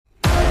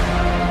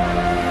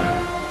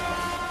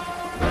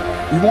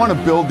You want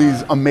to build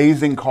these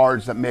amazing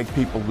cards that make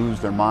people lose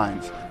their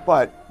minds,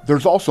 but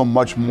there's also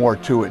much more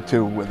to it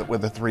too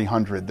with a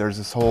 300. There's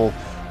this whole,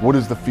 what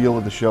is the feel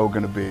of the show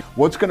going to be?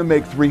 What's going to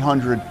make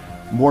 300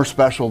 more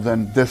special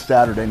than this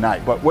Saturday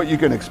night? But what you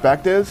can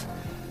expect is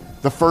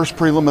the first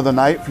prelim of the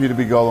night for you to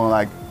be going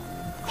like,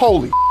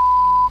 holy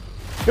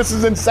this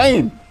is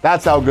insane.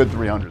 That's how good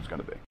 300 is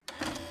going to be.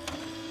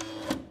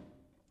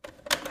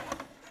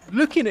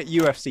 Looking at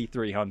UFC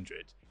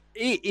 300,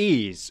 it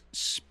is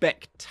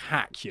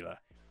spectacular,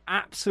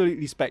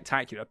 absolutely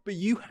spectacular. But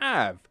you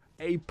have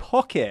a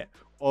pocket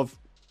of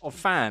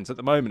fans at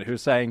the moment who are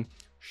saying,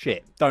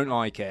 shit, don't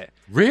like it.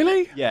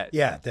 Really? Yeah.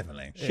 Yeah,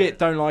 definitely. Shit,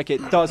 don't like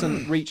it,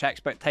 doesn't reach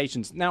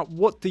expectations. Now,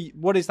 what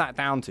is that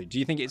down to? Do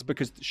you think it's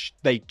because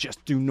they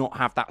just do not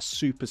have that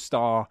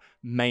superstar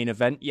main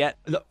event yet?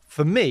 Look,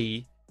 for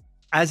me,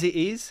 as it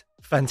is,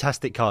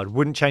 fantastic card.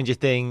 Wouldn't change a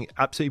thing.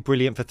 Absolutely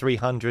brilliant for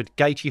 300.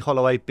 Gaethje,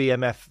 Holloway,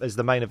 BMF as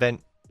the main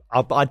event.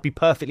 I'd be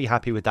perfectly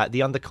happy with that. The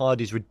undercard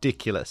is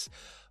ridiculous.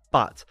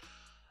 But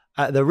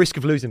at the risk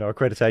of losing our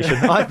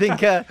accreditation,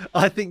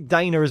 I think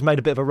Dana has made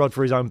a bit of a rod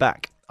for his own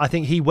back. I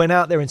think he went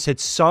out there and said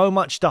so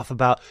much stuff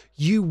about,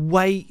 you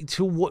wait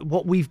till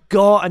what we've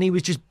got. And he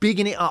was just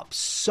bigging it up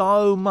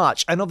so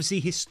much. And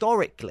obviously,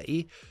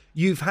 historically,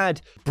 you've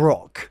had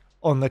Brock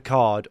on the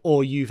card,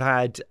 or you've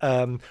had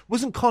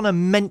wasn't Conor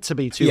meant to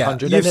be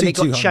 200 and then it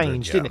got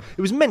changed, didn't it?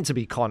 It was meant to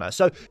be Conor.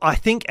 So I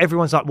think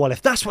everyone's like, well,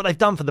 if that's what they've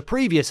done for the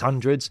previous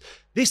hundreds,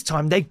 this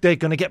time they're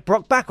going to get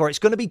Brock back, or it's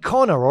going to be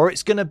Conor, or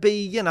it's going to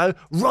be,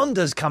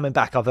 Ronda's coming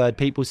back. I've heard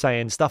people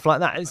saying stuff like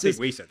that. I think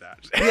we said that.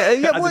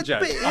 Yeah, As a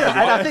joke. And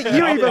I think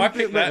you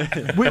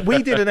even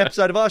we did an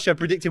episode of our show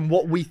predicting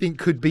what we think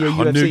could be a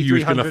UFC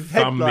 300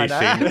 headliner.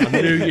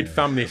 I knew you'd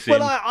thumb this in.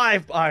 Well,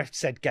 I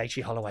said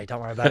Gaethje, Holloway. Don't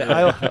worry about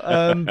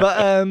it.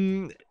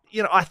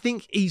 I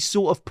think he's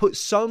sort of put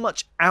so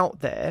much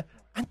out there.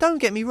 And don't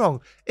get me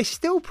wrong, it's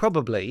still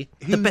probably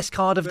the best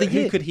card of the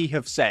year. Who could he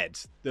have said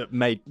that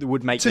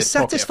would make to this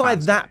satisfy pocket of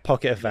fans that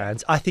pocket of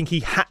fans? I think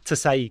he had to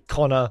say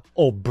Conor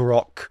or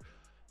Brock.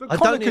 But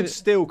Conor could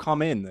still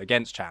come in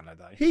against Chandler,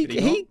 though.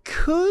 He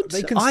could.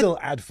 They can still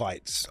add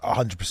fights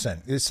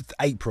 100%. It's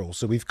April,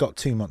 so we've got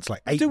 2 months,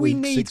 like 8 weeks. Do we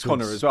need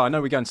Conor as well? I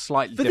know we're going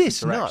slightly different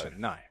direction.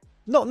 No.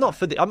 Not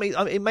for the. I mean,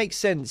 it makes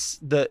sense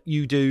that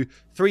you do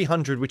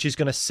 300, which is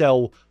going to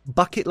sell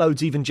bucket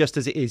loads even just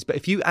as it is. But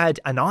if you add,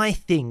 and I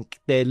think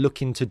they're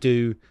looking to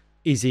do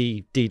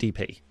Izzy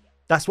DDP.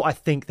 That's what I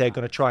think they're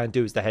going to try and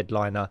do as the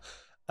headliner.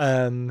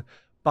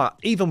 But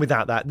even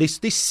without that, this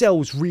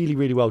sells really,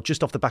 really well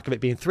just off the back of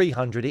it being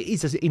 300. It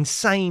is an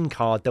insane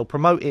card. They'll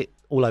promote it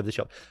all over the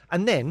shop.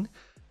 And then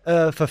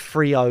for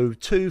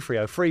 302,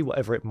 303,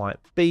 whatever it might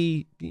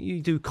be,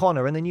 you do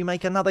Conor and then you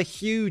make another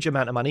huge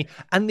amount of money.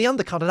 And the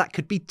undercard of that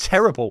could be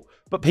terrible,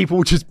 but people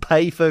will just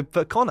pay for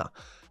Conor.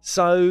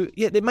 So,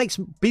 yeah, it makes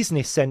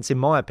business sense, in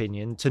my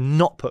opinion, to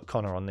not put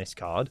Conor on this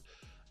card.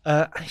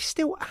 And he's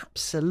still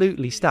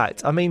absolutely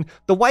stacked. I mean,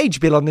 the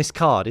wage bill on this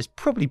card is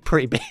probably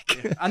pretty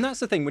big. And that's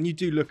the thing. When you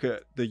do look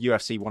at the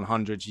UFC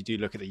 100s, you do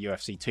look at the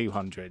UFC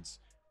 200s.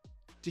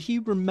 Do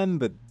you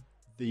remember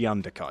the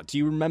undercard? Do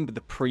you remember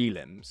the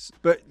prelims?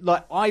 But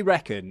I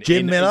reckon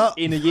Jim Miller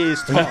in a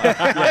year's time.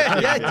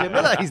 Jim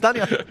Miller, he's done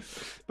it.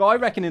 But I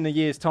reckon in a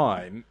year's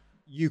time,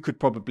 you could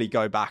probably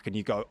go back and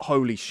you go,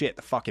 holy shit,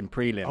 the fucking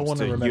prelims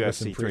to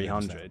UFC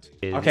 300.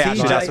 Okay,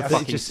 actually, that's a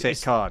fucking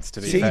sick card, to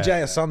be fair.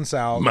 TJ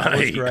Asuncao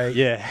was great.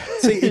 Yeah.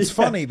 See, it's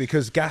funny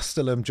because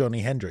Gastelum,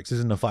 Johnny Hendricks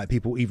isn't a fight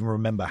people even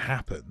remember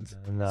happened.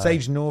 No.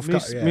 Sage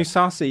Northcutt,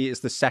 Musasi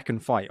is the second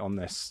fight on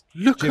this.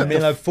 Jim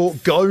Miller fought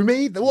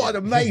Gomi. What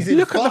an amazing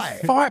Look fight.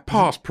 at the Fight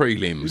Pass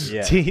prelims.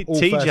 Yeah. TJ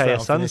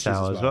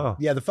Asuncao as well.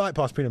 Yeah, the Fight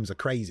Pass prelims are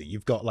crazy.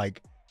 You've got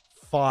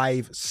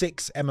 5,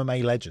 6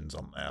 MMA legends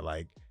on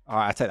there. All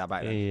right, I take that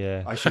back then.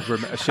 Yeah. I should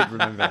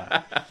remember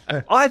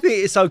that. I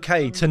think it's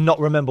okay to not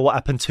remember what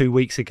happened 2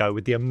 weeks ago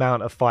with the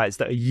amount of fights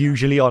that are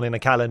usually on in a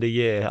calendar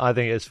year. I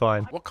think it's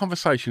fine. What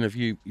conversation have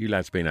you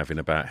lads been having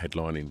about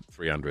headlining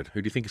 300?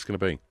 Who do you think it's going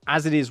to be?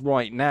 As it is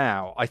right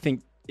now, I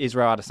think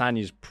Israel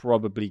Adesanya is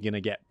probably going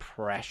to get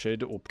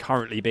pressured, or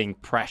currently being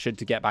pressured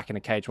to get back in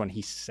a cage when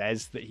he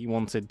says that he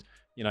wanted,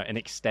 an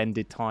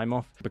extended time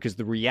off. Because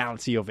the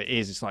reality of it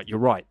is, it's like, you're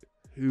right.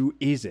 Who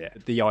is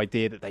it? The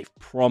idea that they've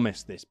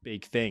promised this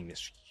big thing,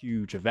 this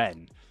huge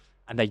event,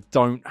 and they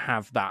don't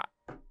have that,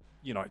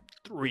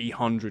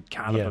 300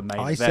 caliber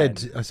main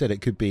event. I said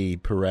it could be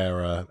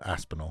Pereira,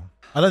 Aspinall.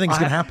 I don't think it's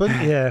going to happen.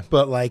 Yeah.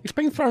 But It's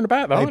been thrown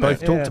about, though, they hasn't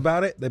both it? talked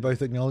about it. They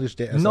both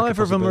acknowledged it as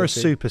Neither a of them are a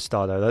possibility.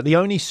 superstar, though. The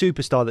only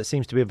superstar that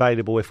seems to be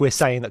available, if we're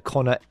saying that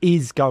Conor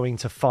is going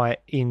to fight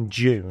in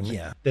June,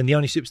 then the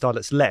only superstar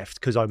that's left,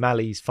 because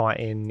O'Malley's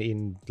fighting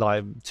in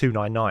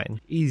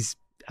 299, is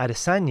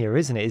Adesanya,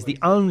 isn't it? Is the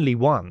only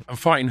one. And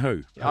fighting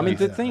who? I mean,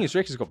 the thing is,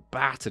 Rick has got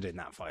battered in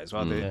that fight as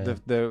well.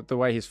 The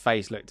way his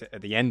face looked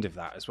at the end of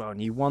that as well,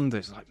 and you wonder,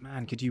 it's like,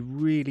 man, could you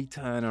really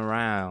turn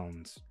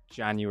around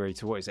January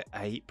to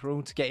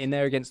April to get in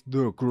there against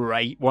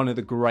one of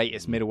the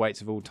greatest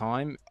middleweights of all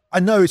time? I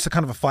know it's a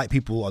kind of a fight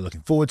people are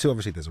looking forward to.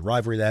 Obviously, there's a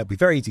rivalry there. It'd be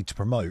very easy to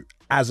promote.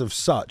 As of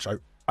such,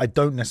 I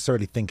don't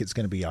necessarily think it's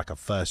going to be like a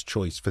first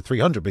choice for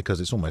 300 because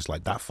it's almost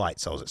like that fight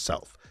sells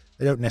itself.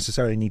 They don't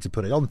necessarily need to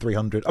put it on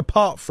 300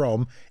 apart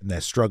from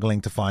they're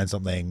struggling to find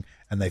something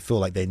and they feel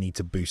like they need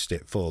to boost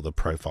it for the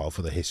profile,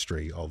 for the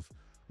history of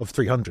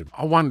 300.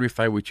 I wonder if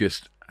they were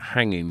just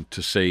hanging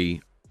to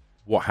see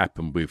what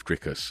happened with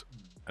Dricus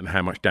and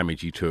how much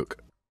damage he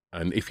took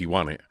and if he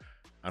won it.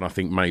 And I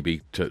think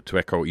maybe to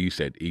echo what you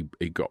said, he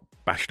got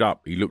bashed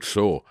up, he looked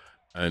sore.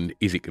 And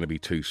is it going to be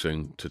too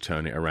soon to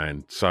turn it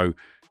around? So do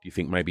you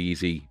think maybe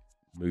Izzy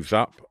moves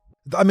up?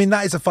 I mean,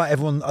 that is a fight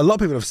a lot of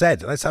people have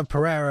said, let's have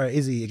Pereira,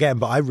 Izzy again,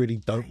 but I really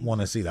don't want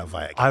to see that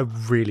fight again. I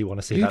really want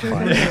to see that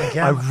fight.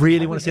 I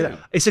really want to see that.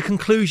 It's a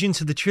conclusion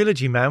to the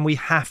trilogy, man. We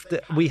have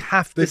to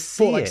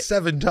see fought like it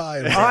 7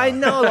 times. I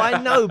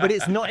know, but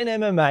it's not in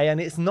MMA and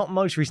it's not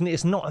most recent.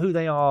 It's not who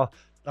they are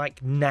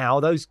like now.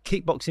 Those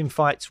kickboxing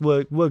fights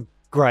were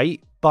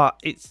great, but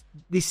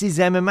this is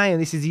MMA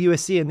and this is the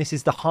UFC and this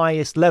is the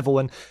highest level,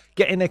 and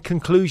getting a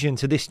conclusion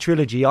to this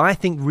trilogy I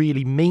think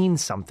really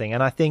means something.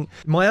 And I think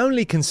my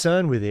only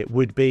concern with it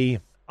would be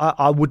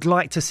I would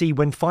like to see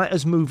when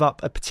fighters move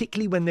up,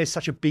 particularly when there's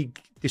such a big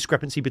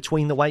discrepancy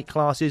between the weight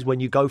classes, when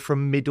you go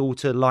from middle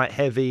to light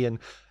heavy and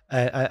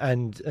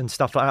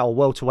stuff like that, or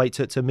welterweight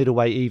to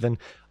middleweight even.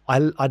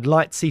 I'd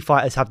like to see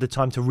fighters have the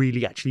time to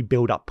really actually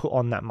build up, put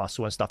on that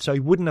muscle and stuff. So he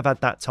wouldn't have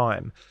had that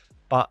time.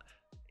 But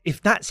if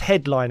that's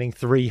headlining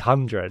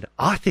 300,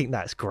 I think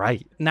that's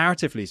great.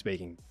 Narratively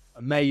speaking,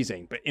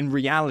 amazing. But in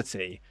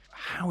reality,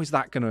 how is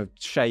that going to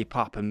shape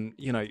up? And,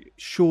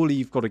 surely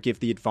you've got to give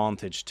the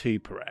advantage to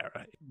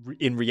Pereira.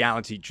 In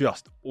reality,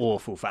 just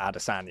awful for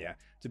Adesanya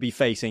to be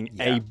facing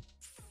a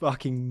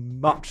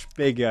fucking much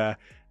bigger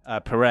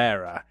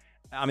Pereira.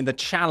 I mean, the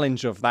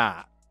challenge of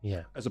that,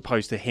 as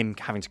opposed to him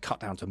having to cut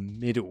down to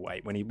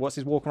middleweight when what's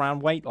his walk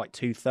around weight? Like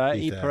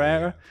 230,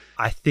 Pereira?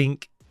 Yeah. I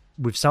think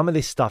with some of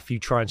this stuff, you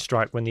try and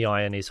strike when the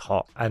iron is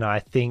hot. And I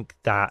think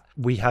that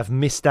we have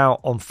missed out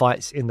on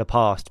fights in the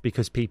past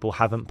because people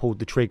haven't pulled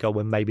the trigger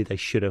when maybe they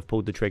should have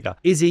pulled the trigger.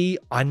 Izzy,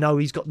 I know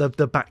he's got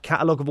the back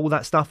catalogue of all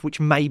that stuff, which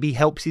maybe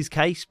helps his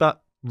case,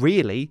 but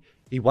really,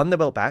 he won the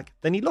belt back,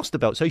 then he lost the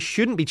belt. So he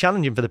shouldn't be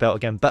challenging for the belt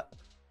again. But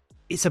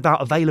it's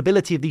about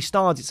availability of these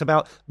stars. It's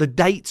about the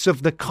dates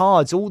of the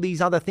cards. All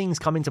these other things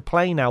come into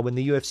play now when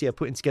the UFC are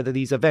putting together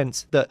these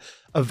events, that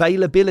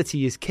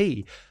availability is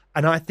key.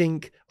 And I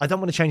think, I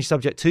don't want to change the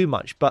subject too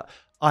much, but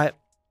I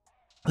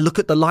look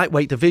at the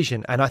lightweight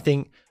division and I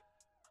think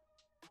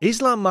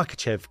Islam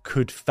Makhachev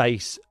could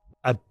face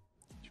a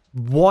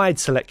wide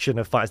selection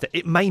of fighters.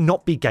 It may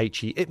not be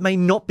Gaethje. It may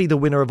not be the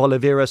winner of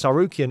Oliveira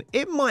Sarukian.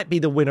 It might be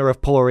the winner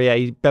of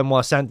Poirier,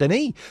 Benoit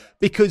Saint-Denis,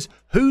 because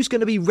who's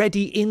going to be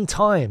ready in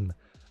time?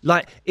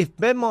 Like, if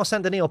Benoit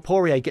Saint-Denis or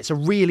Poirier gets a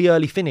really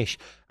early finish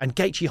and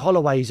Gaethje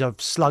Holloway's a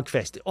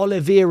slugfest,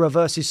 Oliveira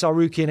versus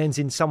Sarukian ends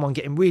in someone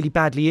getting really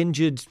badly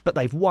injured, but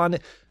they've won,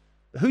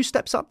 who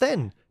steps up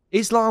then?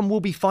 Islam will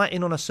be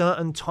fighting on a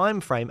certain time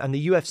frame, and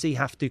the UFC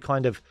have to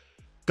kind of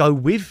go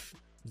with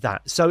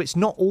that. So it's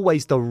not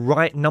always the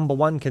right number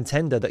one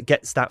contender that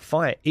gets that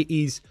fight. It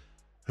is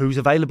who's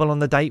available on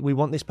the date we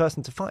want this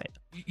person to fight.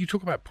 You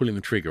talk about pulling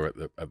the trigger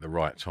at the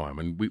right time,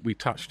 and we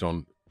touched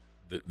on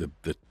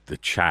the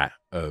chat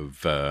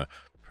of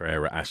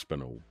Pereira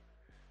Aspinall.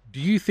 Do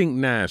you think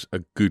now's a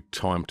good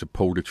time to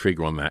pull the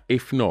trigger on that?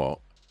 If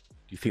not,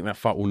 do you think that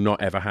fight will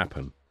not ever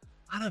happen?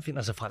 I don't think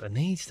that's a fight that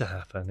needs to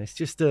happen. It's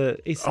just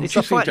it's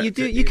a fight you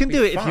can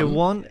do it if you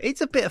want.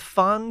 It's a bit of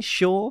fun,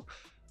 sure.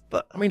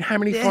 But I mean, how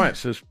many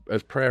fights has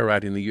Pereira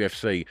had in the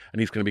UFC,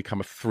 and he's going to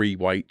become a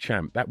 3-weight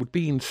champ? That would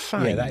be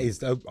insane. Yeah, that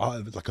is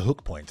like a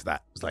hook point to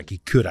that. It's like he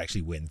could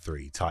actually win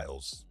 3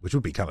 titles, which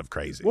would be kind of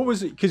crazy. What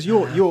was it? Because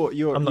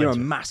you're a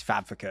massive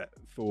advocate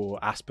for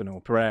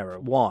Aspinall Pereira.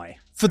 Why?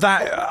 For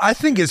that, I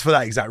think it's for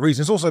that exact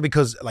reason. It's also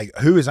because, like,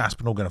 who is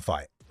Aspinall going to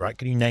fight? Right?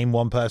 Can you name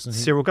one person?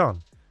 Cyril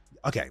Gane.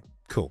 Okay.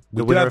 Cool.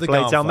 The winner of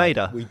Blades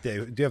Almeida. We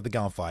do have the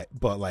Gane fight,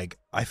 but like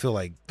I feel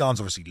like Gane's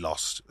obviously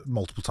lost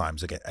multiple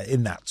times again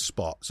in that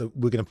spot, so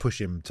we're going to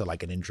push him to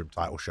like an interim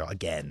title shot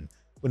again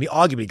when he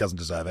arguably doesn't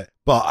deserve it.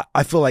 But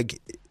I feel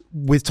like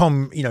with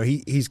Tom,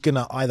 he's going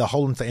to either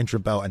hold him to the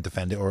interim belt and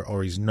defend it,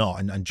 or he's not.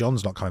 And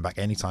John's not coming back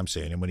anytime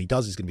soon. And when he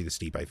does, it's going to be the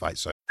Stipe fight.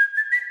 So.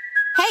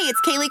 Hey,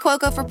 it's Kaylee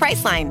Cuoco for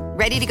Priceline.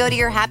 Ready to go to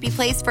your happy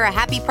place for a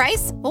happy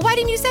price? Well, why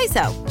didn't you say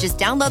so? Just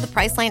download the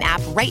Priceline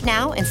app right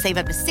now and save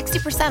up to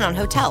 60% on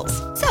hotels.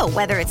 So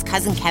whether it's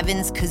Cousin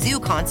Kevin's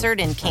Kazoo Concert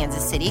in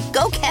Kansas City,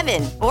 go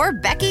Kevin, or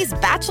Becky's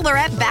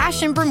Bachelorette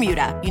Bash in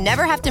Bermuda, you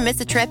never have to miss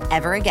a trip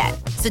ever again.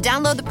 So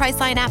download the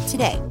Priceline app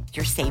today.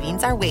 Your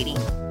savings are waiting.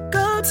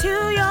 Go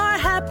to your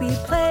happy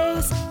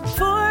place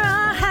for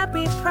a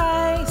happy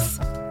price.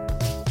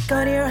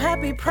 Go to your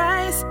happy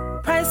price,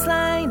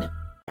 Priceline.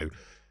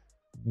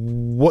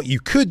 What you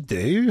could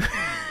do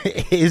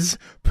is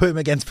put him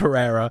against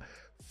Pereira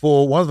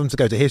for one of them to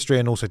go to history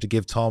and also to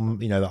give Tom,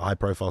 that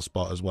high-profile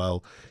spot as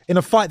well in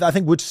a fight that I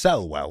think would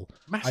sell well.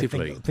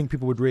 Massively. I think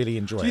people would really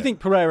enjoy it. Do you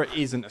think Pereira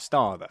isn't a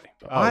star, though?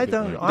 I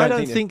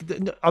don't think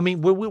that, I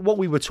mean, what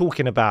we were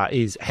talking about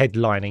is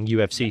headlining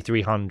UFC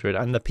 300,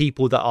 and the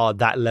people that are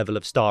that level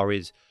of star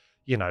is,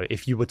 you know,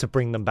 if you were to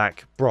bring them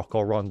back, Brock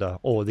or Ronda,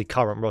 or the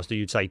current roster,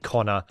 you'd say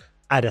Conor,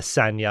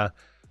 Adesanya,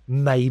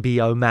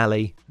 maybe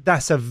O'Malley.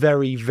 That's a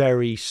very,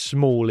 very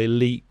small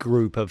elite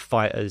group of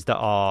fighters that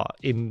are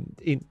in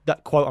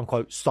that quote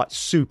unquote like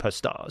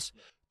superstars.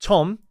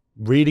 Tom,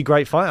 really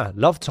great fighter.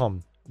 Love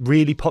Tom.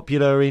 Really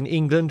popular in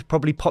England,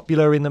 probably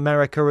popular in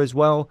America as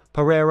well.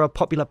 Pereira,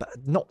 popular,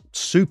 but not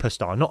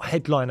superstar, not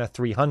headliner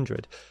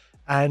 300.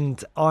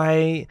 And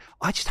I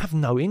just have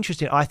no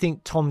interest in it. I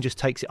think Tom just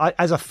takes it.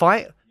 As a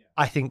fight,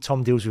 I think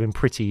Tom deals with him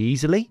pretty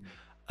easily.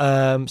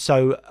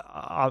 So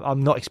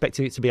I'm not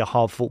expecting it to be a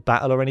hard-fought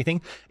battle or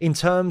anything. In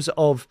terms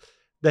of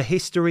the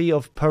history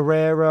of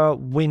Pereira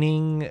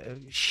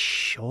winning,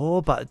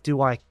 sure, but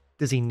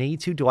does he need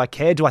to? Do I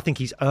care? Do I think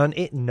he's earned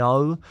it?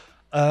 No.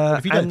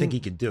 If you don't think he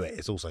can do it,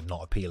 it's also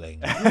not appealing.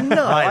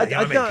 No,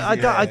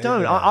 I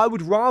don't. I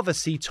would rather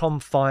see Tom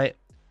fight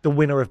the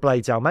winner of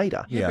Blades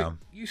Almeida. Yeah.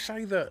 You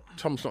say that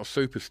Tom's not a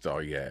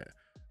superstar yet.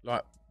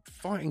 Like,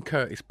 fighting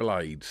Curtis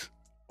Blades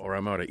or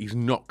Almeida, he's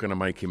not going to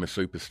make him a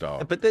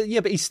superstar. But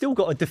he's still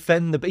got to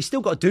defend but he's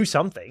still got to do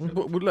something.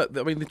 But look,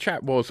 I mean, the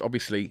chat was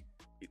obviously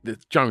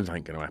Jones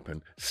ain't going to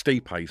happen.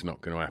 Stipe's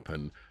not going to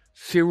happen.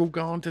 Cyril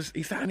Gardner,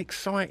 is that an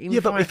exciting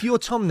fight? But if you're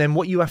Tom, then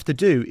what you have to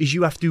do is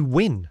you have to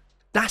win.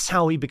 That's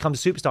how he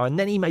becomes a superstar. And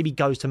then he maybe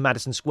goes to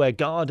Madison Square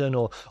Garden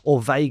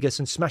or Vegas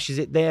and smashes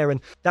it there.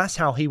 And that's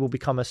how he will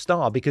become a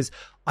star, because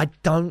I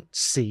don't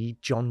see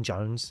John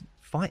Jones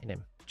fighting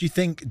him. Do you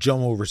think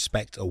John will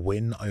respect a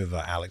win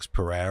over Alex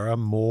Pereira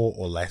more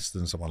or less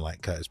than someone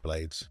like Curtis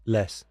Blades?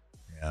 Less.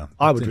 Yeah,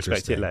 I would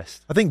respect it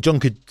less. I think John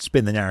could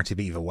spin the narrative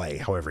either way,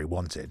 however he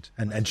wanted,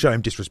 and show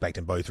him disrespect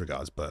in both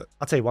regards. But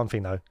I'll tell you one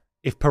thing, though.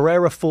 If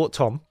Pereira fought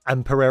Tom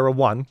and Pereira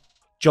won,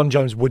 John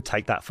Jones would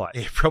take that fight.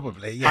 Yeah,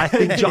 probably. Yeah. I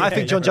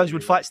think John Jones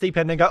would fight Stipe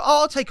and then go,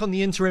 I'll take on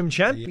the interim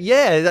champ.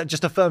 Yeah, that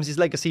just affirms his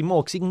legacy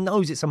more because he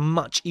knows it's a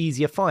much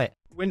easier fight.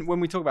 When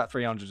we talk about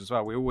 300 as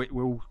well,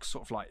 we're all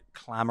sort of like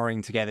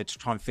clamoring together to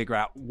try and figure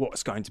out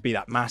what's going to be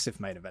that massive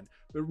main event.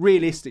 But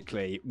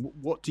realistically,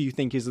 what do you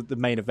think is the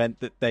main event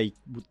that they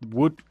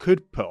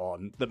could put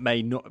on that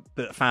may not,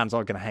 that fans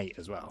are going to hate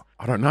as well?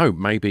 I don't know.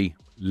 Maybe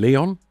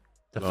Leon.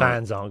 The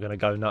fans aren't going to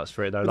go nuts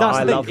for it, though. That's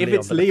I the love thing. If Leon,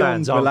 it's but the Leon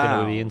fans aren't going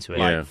Bilal, to be into it.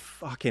 Like,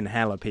 fucking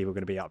hell are people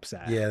going to be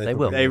upset. Yeah, they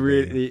will. They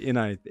really,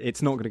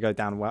 it's not going to go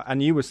down well.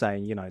 And you were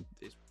saying,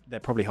 they're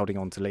probably holding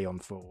on to Leon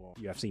for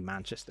UFC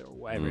Manchester or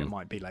whatever it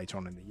might be later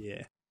on in the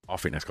year. I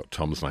think that's got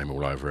Tom's name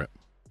all over it.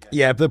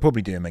 Yeah, they'll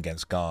probably do him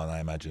against Garn, I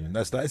imagine.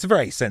 It's a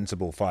very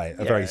sensible fight,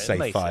 a very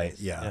safe fight.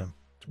 Yeah.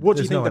 What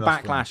do you think the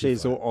backlash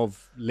is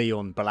of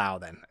Leon Bilal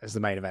then as the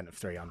main event of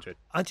 300?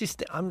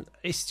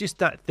 It's just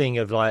that thing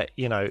of like,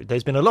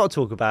 there's been a lot of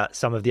talk about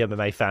some of the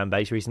MMA fan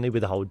base recently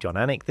with the whole John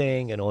Anik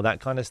thing and all that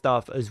kind of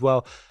stuff as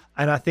well.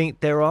 And I think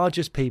there are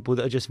just people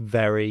that are just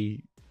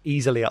very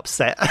easily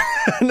upset.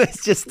 And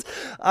it's just,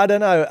 I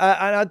don't know.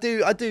 And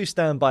I do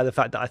stand by the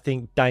fact that I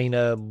think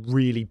Dana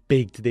really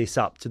bigged this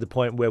up to the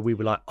point where we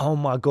were like, oh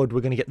my God,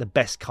 we're going to get the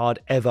best card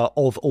ever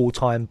of all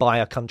time by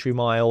a country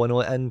mile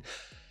and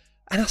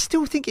I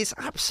still think it's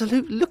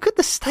look at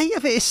the state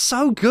of it. It's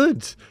so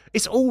good.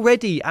 It's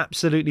already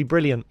absolutely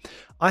brilliant.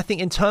 I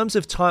think in terms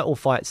of title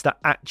fights that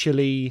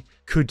actually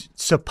could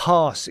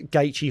surpass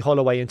Gaethje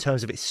Holloway in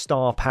terms of its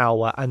star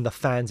power and the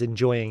fans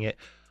enjoying it,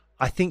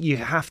 I think you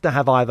have to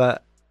have either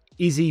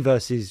Izzy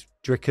versus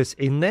Dricus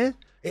in there.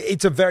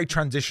 It's a very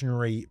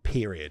transitionary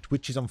period,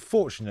 which is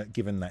unfortunate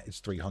given that it's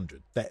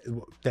 300.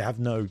 They have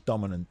no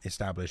dominant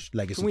established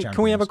legacy champions.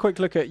 Can we have a quick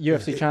look at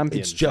UFC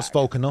champions? It's just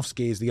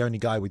Volkanovski is the only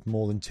guy with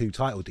more than 2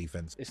 title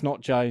defenses. It's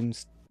not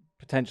Jones,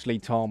 potentially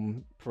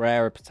Tom,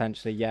 Pereira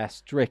potentially,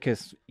 yes.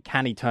 Dricus,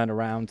 can he turn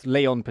around?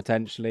 Leon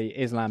potentially,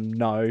 Islam,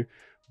 no.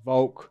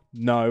 Volk,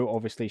 no.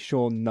 Obviously,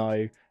 Sean,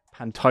 no.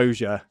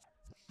 Pantoja.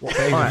 What,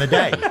 saving the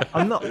day?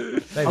 I'm not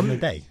saving the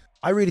day.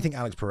 I really think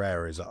Alex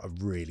Pereira is a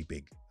really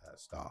big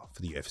star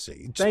for the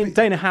UFC.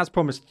 Dana has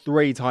promised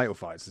 3 title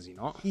fights, has he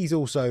not? He's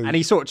also... And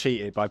he sort of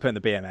cheated by putting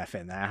the BMF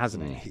in there,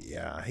 hasn't he?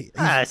 Yeah.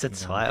 It's a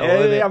title,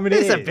 isn't it? I mean,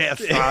 it's a bit of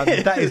fun.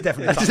 That is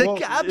definitely It's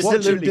an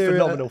absolutely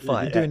phenomenal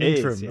fight.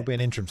 It'll be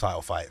an interim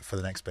title fight for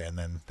the next bit, and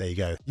then there you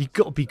go. You've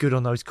got to be good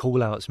on those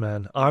call-outs,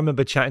 man. I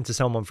remember chatting to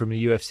someone from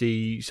the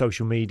UFC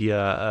social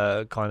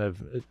media kind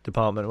of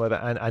department or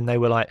whatever, and they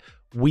were like,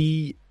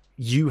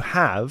 you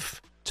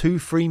have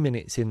 2-3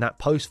 minutes in that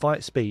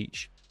post-fight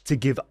speech to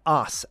give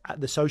us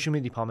at the social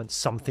media department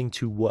something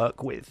to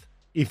work with.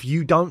 If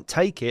you don't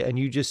take it and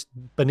you just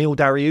Benil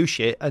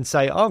Dariush it and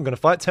say, I'm going to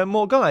fight 10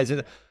 more guys,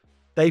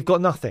 they've got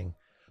nothing.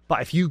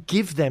 But if you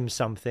give them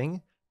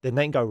something, then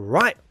they can go,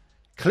 right,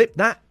 clip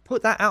that,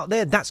 put that out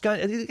there. That's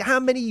going. How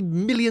many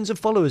millions of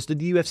followers do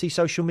the UFC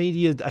social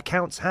media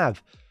accounts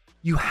have?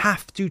 You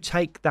have to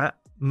take that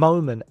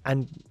moment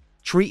and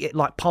treat it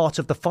like part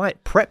of the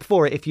fight. Prep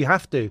for it if you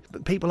have to.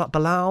 But people like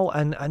Bilal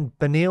and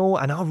Benil,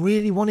 and I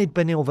really wanted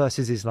Benil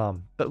versus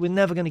Islam, but we're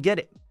never going to get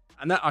it.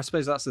 And that, I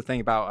suppose that's the thing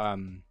about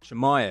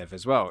Chimaev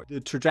as well. The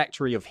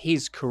trajectory of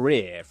his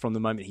career from the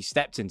moment he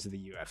stepped into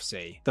the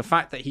UFC, the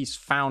fact that he's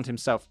found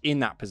himself in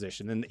that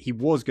position and that he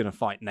was going to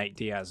fight Nate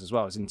Diaz as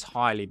well is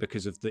entirely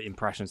because of the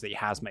impressions that he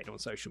has made on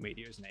social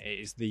media, isn't it? It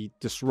is the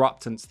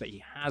disruptance that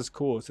he has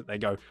caused that they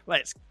go,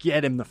 let's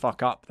get him the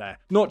fuck up there.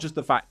 Not just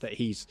the fact that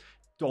he's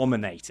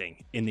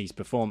dominating in these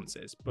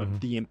performances,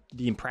 but the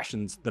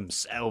impressions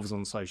themselves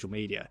on social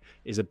media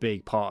is a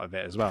big part of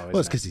it as well. Well,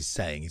 it's because he's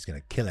saying he's going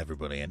to kill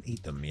everybody and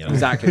eat them. You know?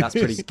 Exactly, that's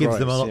pretty It gives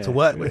them a lot gross, to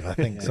work with, I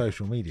think,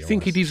 social media.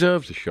 Think he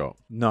deserves a shot?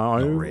 No.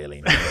 Not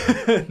really,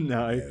 no.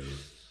 No.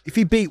 If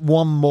he beat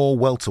one more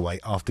welterweight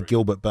after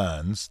Gilbert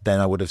Burns, then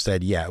I would have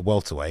said, yeah,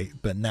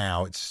 welterweight. But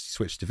now it's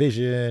switched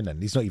division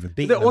and he's not even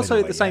beaten But also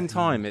at the same yet.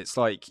 time, it's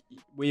like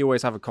we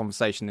always have a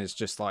conversation is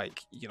just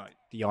like, you know,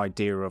 the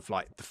idea of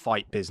like the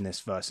fight business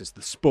versus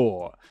the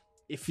sport.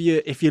 If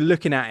you're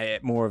looking at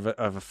it more of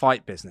a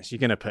fight business, you're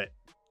going to put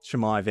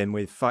Chimaev in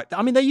with fight.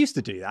 I mean, they used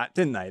to do that,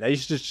 didn't they? They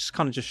used to just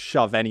kind of just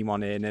shove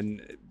anyone in.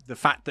 And the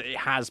fact that it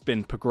has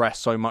been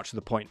progressed so much to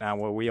the point now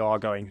where we are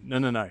going,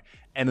 no.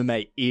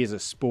 MMA is a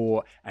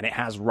sport and it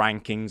has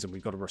rankings and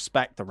we've got to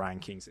respect the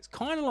rankings. It's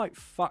kind of like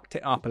fucked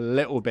it up a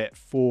little bit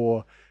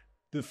for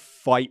the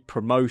fight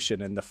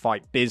promotion and the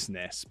fight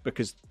business,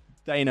 because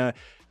Dana,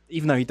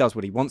 even though he does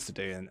what he wants to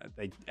do and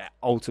they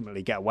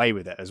ultimately get away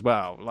with it as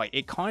well, like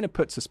it kind of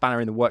puts a spanner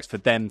in the works for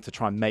them to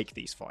try and make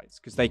these fights,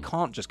 because they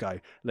can't just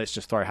go, let's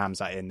just throw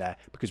Hamzat in there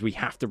because we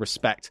have to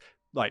respect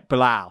like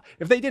Bilal.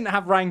 If they didn't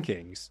have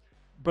rankings,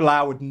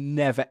 Bilal would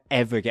never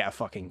ever get a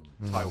fucking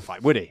title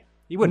fight, would he?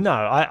 He wouldn't. No,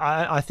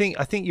 I think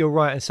you're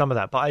right in some of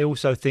that, but I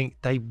also think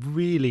they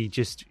really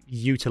just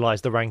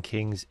utilize the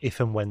rankings if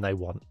and when they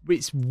want.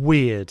 It's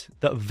weird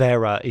that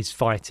Vera is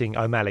fighting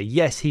O'Malley.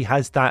 Yes, he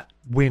has that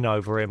win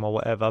over him or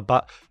whatever,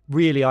 but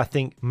really I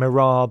think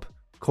Merab,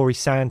 Corey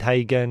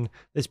Sandhagen,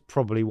 there's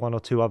probably one or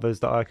two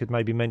others that I could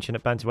maybe mention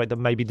at bantamweight that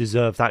maybe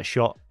deserve that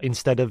shot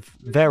instead of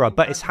Vera,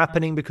 but it's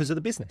happening because of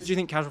the business. Do you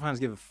think casual fans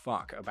give a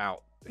fuck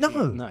about...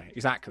 No,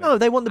 exactly. No,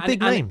 they want the big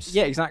names.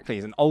 Yeah, exactly.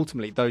 And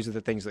ultimately, those are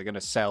the things that are going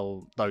to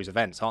sell those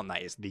events, aren't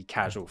they? It's the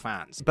casual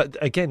fans. But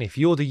again, if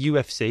you're the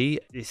UFC,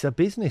 it's a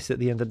business at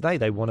the end of the day.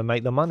 They want to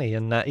make the money,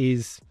 and that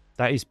is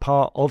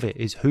part of it,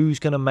 is who's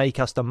going to make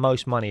us the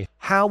most money.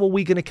 How are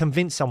we going to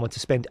convince someone to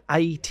spend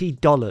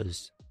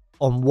 $80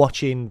 on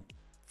watching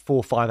 4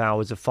 or 5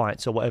 hours of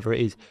fights or whatever it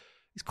is?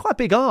 It's quite a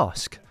big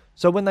ask.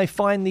 So when they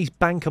find these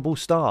bankable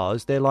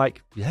stars, they're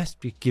like, yes,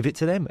 give it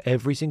to them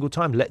every single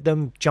time. Let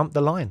them jump the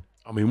line.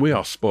 I mean, we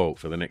are spoilt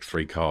for the next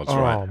 3 cards,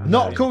 right?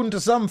 Not according to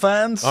some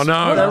fans. I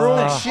know. They're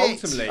all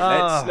shit.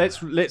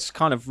 Ultimately, let's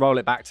kind of roll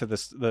it back to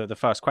the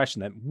first question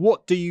then.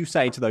 What do you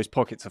say to those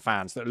pockets of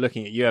fans that are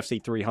looking at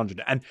UFC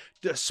 300 and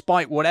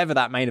despite whatever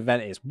that main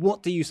event is,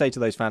 what do you say to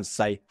those fans to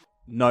say,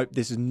 nope,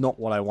 this is not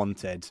what I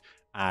wanted,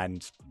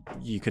 and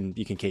you can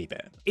keep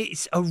it?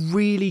 It's a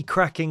really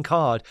cracking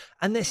card,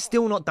 and they're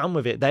still not done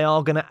with it. They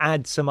are going to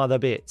add some other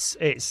bits.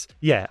 It's,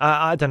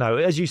 I don't know.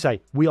 As you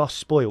say, we are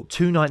spoiled.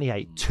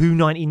 298,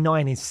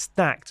 299 is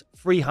stacked.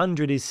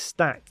 300 is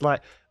stacked.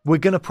 Like, we're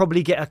going to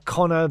probably get a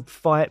Conor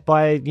fight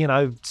by,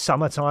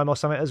 summertime or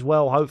something as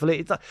well,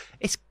 hopefully.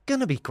 It's going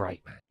to be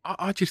great, man.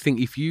 I just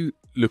think if you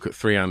look at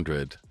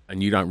 300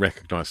 and you don't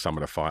recognise some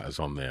of the fighters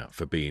on there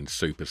for being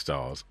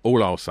superstars,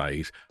 all I'll say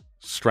is,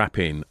 strap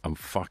in and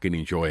fucking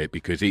enjoy it,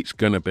 because it's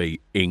going to be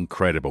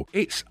incredible.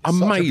 It's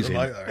amazing.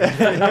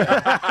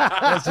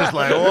 It's just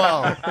like,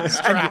 wow.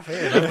 Strap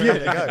in.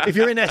 If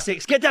you're in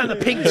Essex, get down the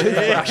pink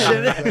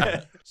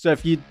toothbrush. So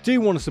if you do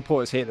want to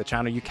support us here at the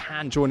channel, you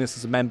can join us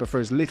as a member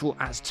for as little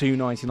as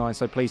 $2.99.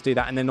 So please do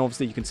that. And then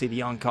obviously you can see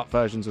the uncut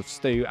versions of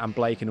Stu and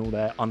Blake and all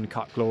their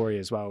uncut glory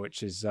as well,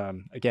 which is,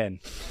 again,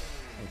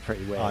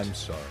 pretty weird. I'm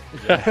sorry.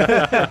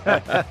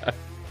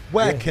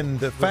 Where can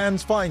the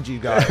fans find you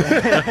guys?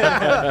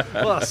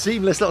 Well, a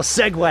seamless little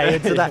segue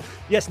into that.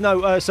 Yes,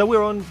 no, so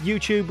we're on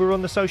YouTube, we're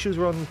on the socials,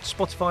 we're on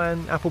Spotify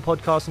and Apple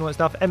Podcasts and all that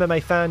stuff.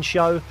 MMA Fan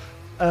Show.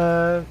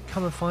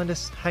 Come and find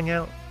us, hang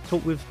out,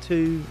 talk with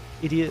 2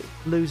 idiot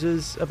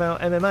losers about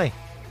MMA.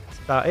 That's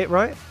about it,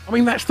 right? I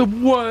mean, that's the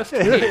worst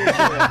hit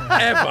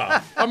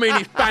ever. I mean,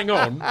 it's bang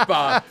on,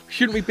 but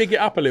shouldn't we big it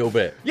up a little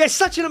bit? Yeah,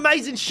 such an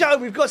amazing show.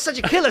 We've got such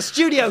a killer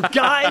studio,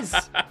 guys.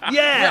 We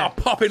Yeah. are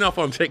popping up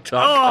on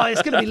TikTok. Oh,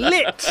 it's going to be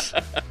lit.